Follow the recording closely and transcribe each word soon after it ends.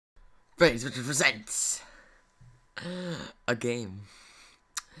Phase which presents a game.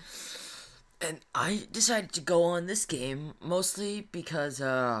 And I decided to go on this game mostly because,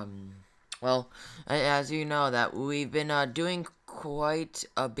 well, as you know, that we've been doing quite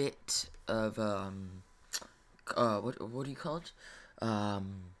a bit of what do you call it?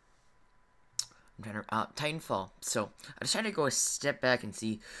 Titanfall. So I decided to go a step back and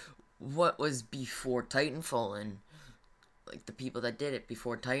see what was before Titanfall and like the people that did it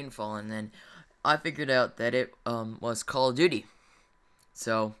before Titanfall, and then I figured out that it was Call of Duty.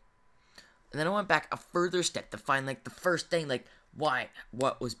 So, and then I went back a further step to find like the first thing, like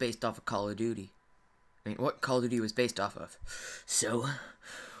what was based off of Call of Duty. I mean, what Call of Duty was based off of. So,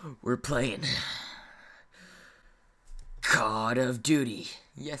 we're playing Call of Duty.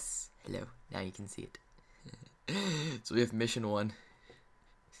 Yes, hello. Now you can see it. So we have mission 1.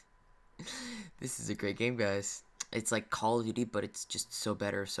 This is a great game, guys. It's like Call of Duty, but it's just so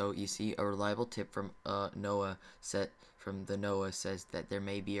better. So you see, a reliable tip from Noah says that there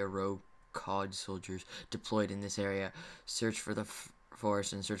may be a rogue COD soldiers deployed in this area. Search for the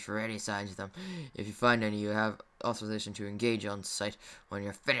forest and search for any signs of them. If you find any, you have authorization to engage on site. When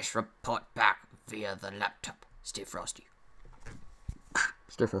you're finished, report back via the laptop. Stay frosty.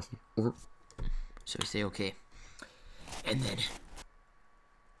 Stay frosty. Over. So we say okay, and then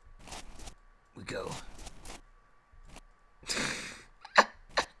we go.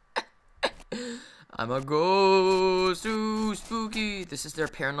 I'm a ghost, too spooky. This is their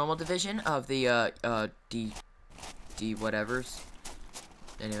paranormal division of the D whatevers.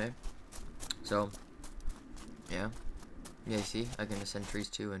 Anyway, so yeah, you see, I can ascend trees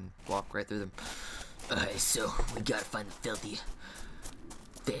too and walk right through them. Alright, so we gotta find the filthy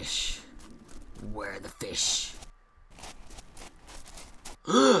fish. Where are the fish?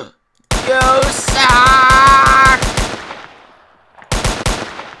 You suck!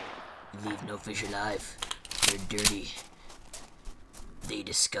 Leave no fish alive. They're dirty. They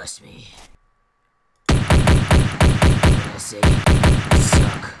disgust me. When I say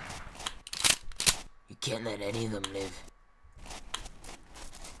suck, you can't let any of them live.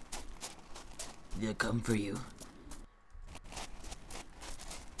 They'll come for you.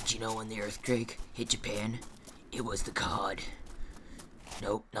 Did you know when the earthquake hit Japan, it was the COD.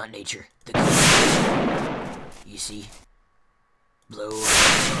 Nope, not nature. The COD. You see? Blow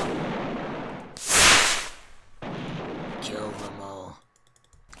them up. Kill them all.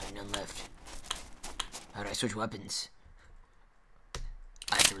 I have none left. How do I switch weapons?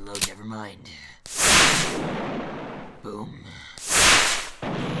 I have to reload, never mind. Boom.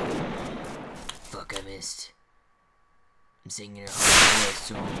 Fuck, I missed. I'm singing in a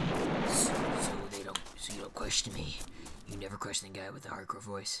hardcore voice, so you don't question me. You never question the guy with the hardcore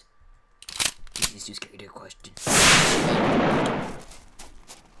voice. He's too scared to question.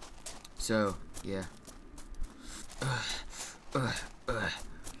 So, yeah.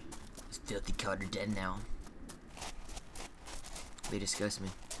 This filthy COD are dead now. They disgust me.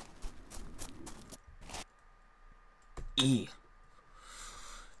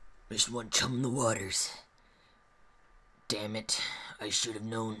 Mission 1, chum the waters. Damn it. I should have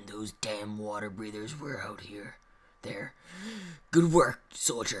known those damn water breathers were out here. There. Good work,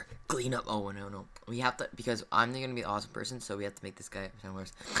 soldier. Clean up. Oh, no. We have to, because I'm gonna be the awesome person, so we have to make this guy sound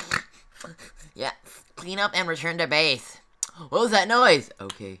worse. Yeah. Clean up and return to base. What was that noise?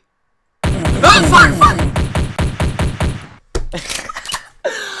 Okay. Oh, fuck!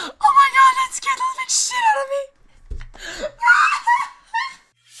 Oh my god, that scared the living shit out of me.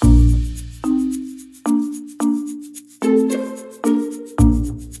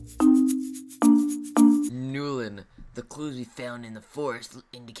 The clues we found in the forest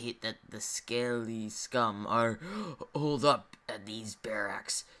indicate that the scaly scum are holed up at these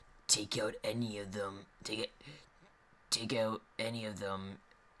barracks. Take out any of them. Take out any of them.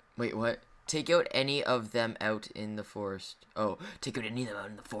 Wait, what? Take out any of them out in the forest. Oh, take out any of them out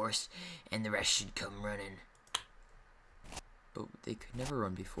in the forest, and the rest should come running. But they could never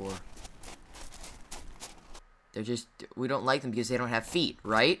run before. They're just, we don't like them because they don't have feet,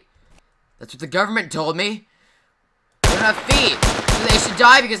 right? That's what the government told me. They don't have feet, so they should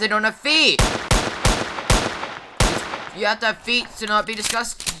die because they don't have feet. You have to have feet to not be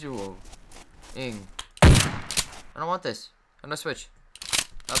disgusted. I don't want this. I'm gonna switch.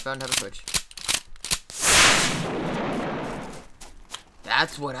 I found how to switch.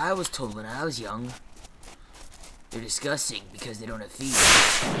 That's what I was told when I was young. They're disgusting because they don't have feet.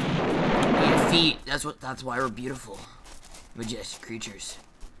 We have feet. That's why we're beautiful, majestic creatures.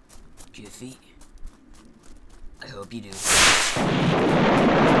 Do you have feet? I hope you do.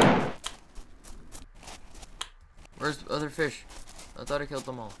 Where's the other fish? I thought I killed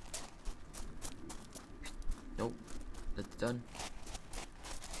them all. Nope. That's done.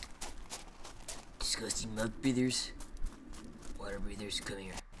 Disgusting mouth breathers. Water breathers, come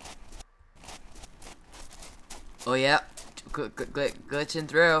here. Oh yeah. Glitching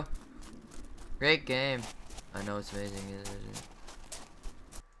through. Great game. I know it's amazing.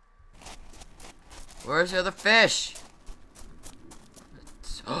 Where's the other fish?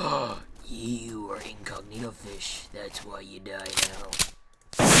 Oh, you are incognito fish. That's why you die now.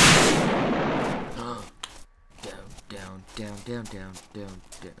 Down, down, down, down, down, down,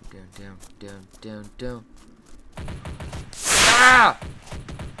 down, down, down, down, down. Ah!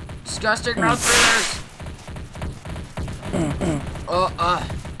 Disgusting mouth breathers! Oh,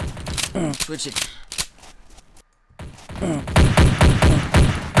 switch it.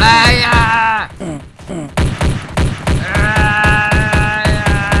 Ah!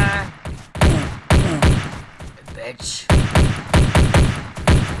 Bitch.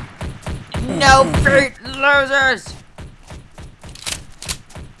 No feet, losers!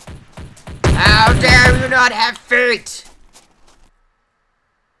 How dare you not have feet?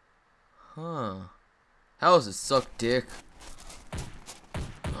 Huh. How does it suck dick?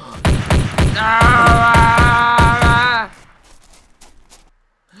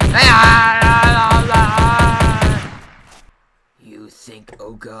 You think,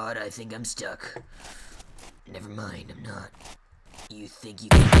 oh god, I think I'm stuck. Never mind, I'm not. You think you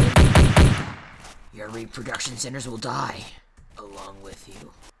can live? Your reproduction centers will die, along with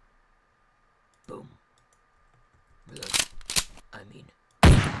you. Boom. Reload. I mean...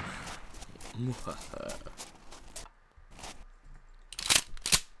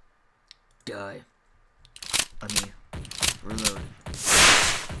 Die. I mean... Reload.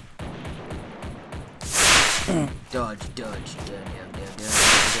 Dodge, dodge, dodge.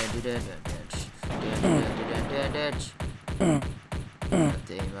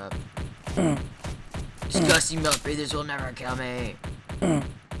 Aim up. Disgusting milk breathers will never kill me.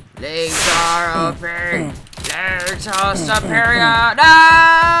 Legs are open. Legs are superior.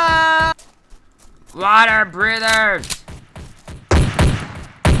 No! Water breathers.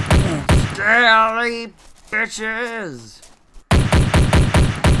 Scaly bitches.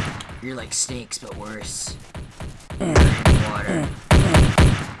 You're like snakes, but worse. You're in water.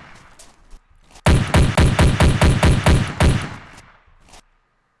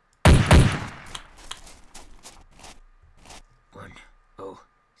 One. Oh,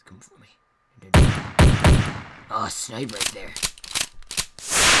 he's coming for me. Oh, snipe right there.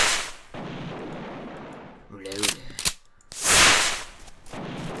 Reload.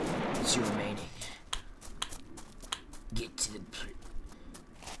 What's your remaining? Get to the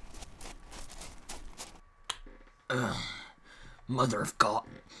Mother of God.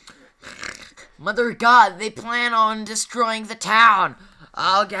 Mother of God, they plan on destroying the town.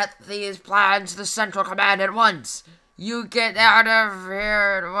 I'll get these plans to the Central Command at once. You get out of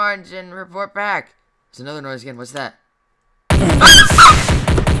here at once and report back. There's another noise again. What's that?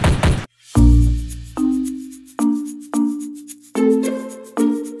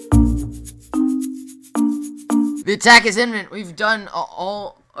 The attack is imminent. We've done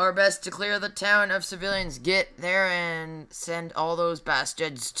all our best to clear the town of civilians. Get there and send all those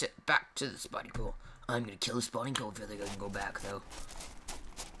bastards back to the spawning pool. I'm gonna kill the spawning pool if they can go back, though.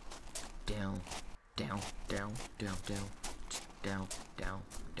 Down, down, down, down, down, down, down,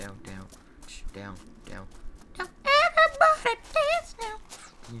 down, down, down, down. Now everybody dance now.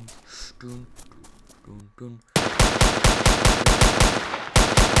 Dun, dun, dun, dun.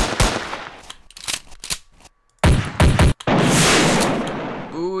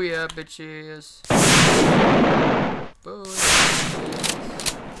 Booyah, bitches. Booyah, bitches.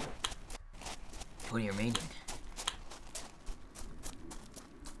 What are you remaining?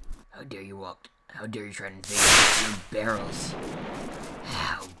 How dare you walk? How dare you try to invade your barrels?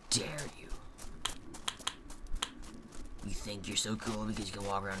 How dare you? You think you're so cool because you can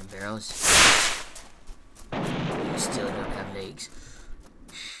walk around in barrels? You still don't have legs.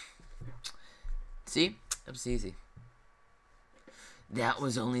 See? That was easy. That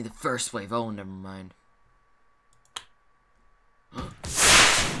was only the first wave. Oh, never mind. Oh,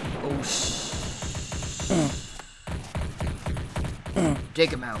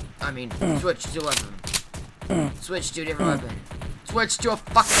 take him out. I mean, switch to a weapon. Switch to a different weapon. Switch to a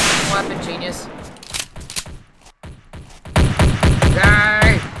fucking different weapon, genius.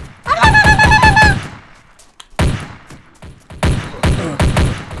 Die!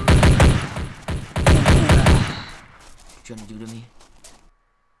 What you trying to do to me?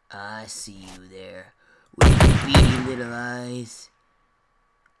 I see you there, with your beady little eyes.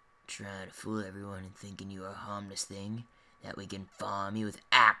 Trying to fool everyone and thinking you are a harmless thing, that we can farm you with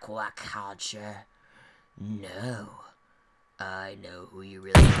aquaculture. No. I know who you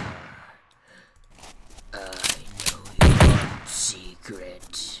really are. I know your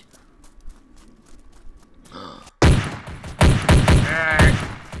secret.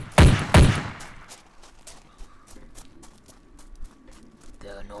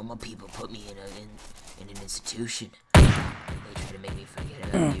 The normal people put me in an institution. They try to make me forget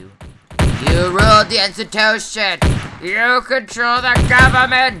about you. You rule the institution! You control the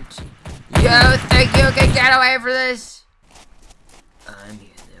government! You think you can get away from this? I'm here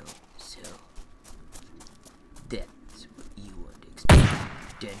though, so that's what you want to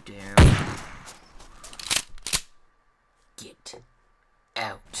expect. Down. Get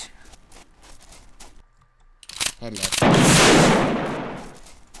out. Hello.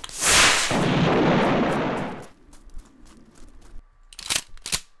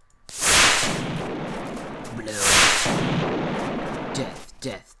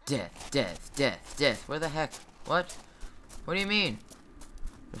 Death. Where the heck? What? What do you mean?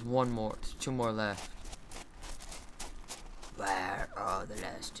 There's one more. There's two more left. Where are the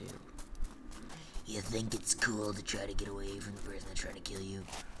last two? You think it's cool to try to get away from the person that's trying to kill you?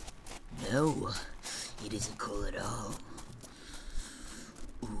 No, it isn't cool at all.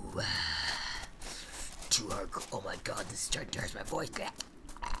 Ooh. Too hardcore. Oh my god, this is starting to hurt my voice.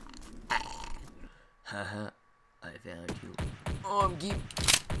 Haha, I found you. Oh,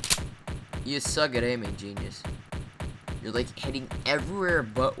 you suck at aiming, genius. You're like hitting everywhere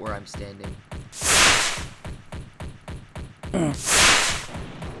but where I'm standing.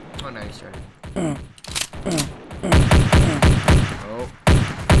 Oh, now you started. Oh.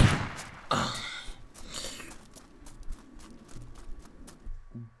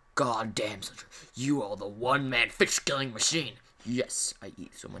 God damn, soldier. You are the one-man fish-killing machine. Yes, I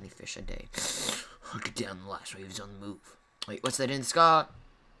eat so many fish a day. Look it down the last waves on the move. Wait, what's that in the sky?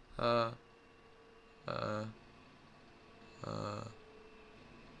 I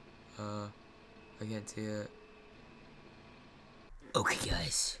can't see it. Okay,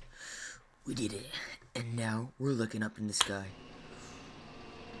 guys. We did it. And now we're looking up in the sky.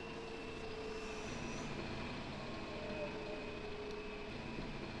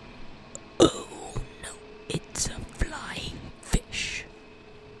 Oh, no. It's a flying fish.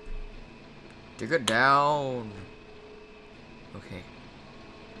 Take it down. Okay.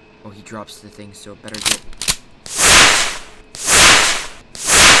 Oh, he drops the thing, so better get...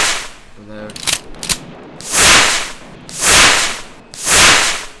 Reload. Reload.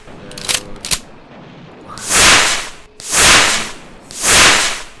 1, 2,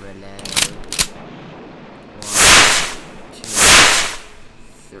 3. Reload. 1, 2,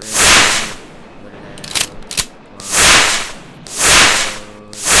 3.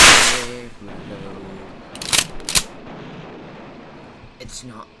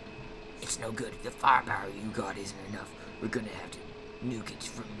 Reload. It's no good. The firepower you got isn't enough. We're gonna have to nuke it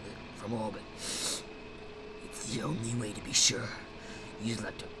from orbit. It's the only way to be sure. You just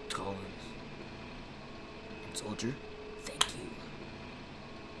have to call him. And soldier, thank you.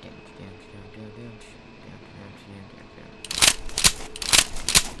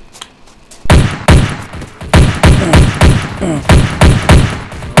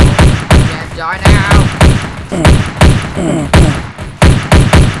 Can't die now.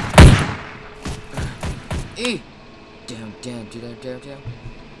 Down.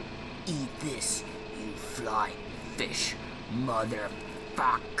 Eat this, you flying fish,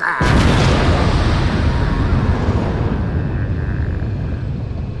 motherfucker!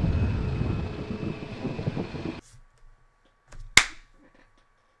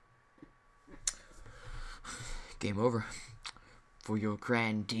 Game over. For your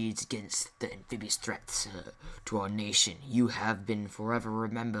grand deeds against the amphibious threats to our nation, you have been forever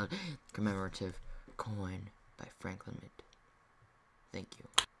remembered. Commemorative coin by Franklin Mint. Thank you.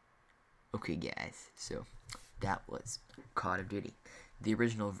 Okay, guys, so that was Call of Duty, the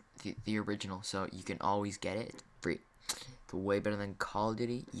original. So you can always get it. It's free. It's way better than Call of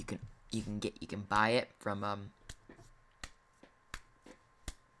Duty. You can buy it from what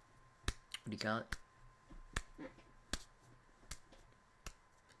do you call it?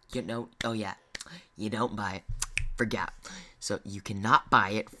 You know, oh yeah, you don't buy it. Forget. So you cannot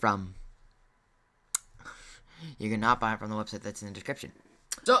buy it from. You cannot buy it from the website that's in the description.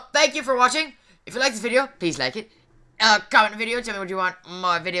 So, thank you for watching. If you like this video, please like it. Comment the video. Tell me what you want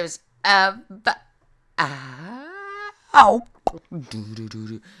more videos of.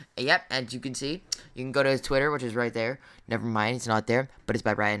 Yep, as you can see, you can go to his Twitter, which is right there. Never mind, it's not there, but it's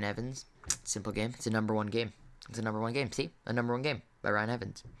by Ryan Evans. Simple game. It's a #1 game. It's a #1 game. See? A #1 game by Ryan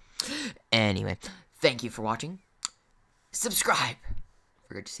Evans. Anyway, thank you for watching. Subscribe.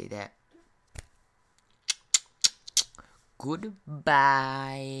 Forgot to say that.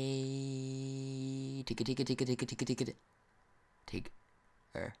 Goodbye. Take it. Take.